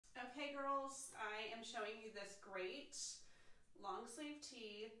girls, I am showing you this great long sleeve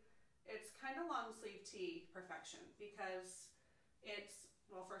tee. It's kind of long sleeve tee perfection because it's,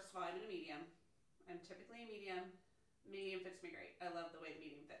 well, first of all, I'm in a medium. I'm typically a medium. Medium fits me great. I love the way the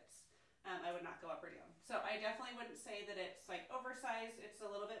medium fits. I would not go up or down. So I definitely wouldn't say that it's like oversized. It's a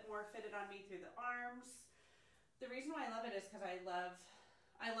little bit more fitted on me through the arms. The reason why I love it is because I love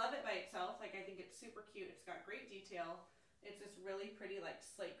it by itself. Like, I think it's super cute. It's got great detail. It's this really pretty like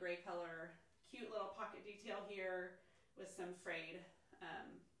slate gray color, cute little pocket detail here with some frayed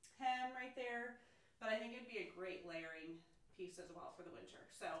hem right there. But I think it'd be a great layering piece as well for the winter.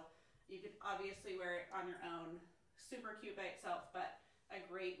 So you could obviously wear it on your own. Super cute by itself, but a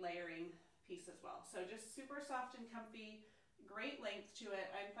great layering piece as well. So just super soft and comfy, great length to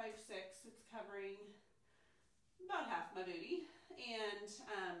it. I'm 5'6", it's covering about half my booty, and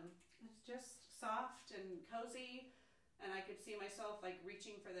it's just soft and cozy, and I could see myself like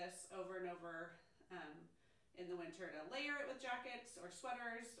reaching for this over and over in the winter to layer it with jackets or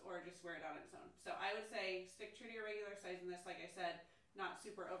sweaters or just wear it on its own. So I would say stick true to your regular size in this. Like I said, not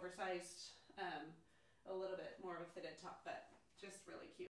super oversized, a little bit more of a fitted top, but just really cute.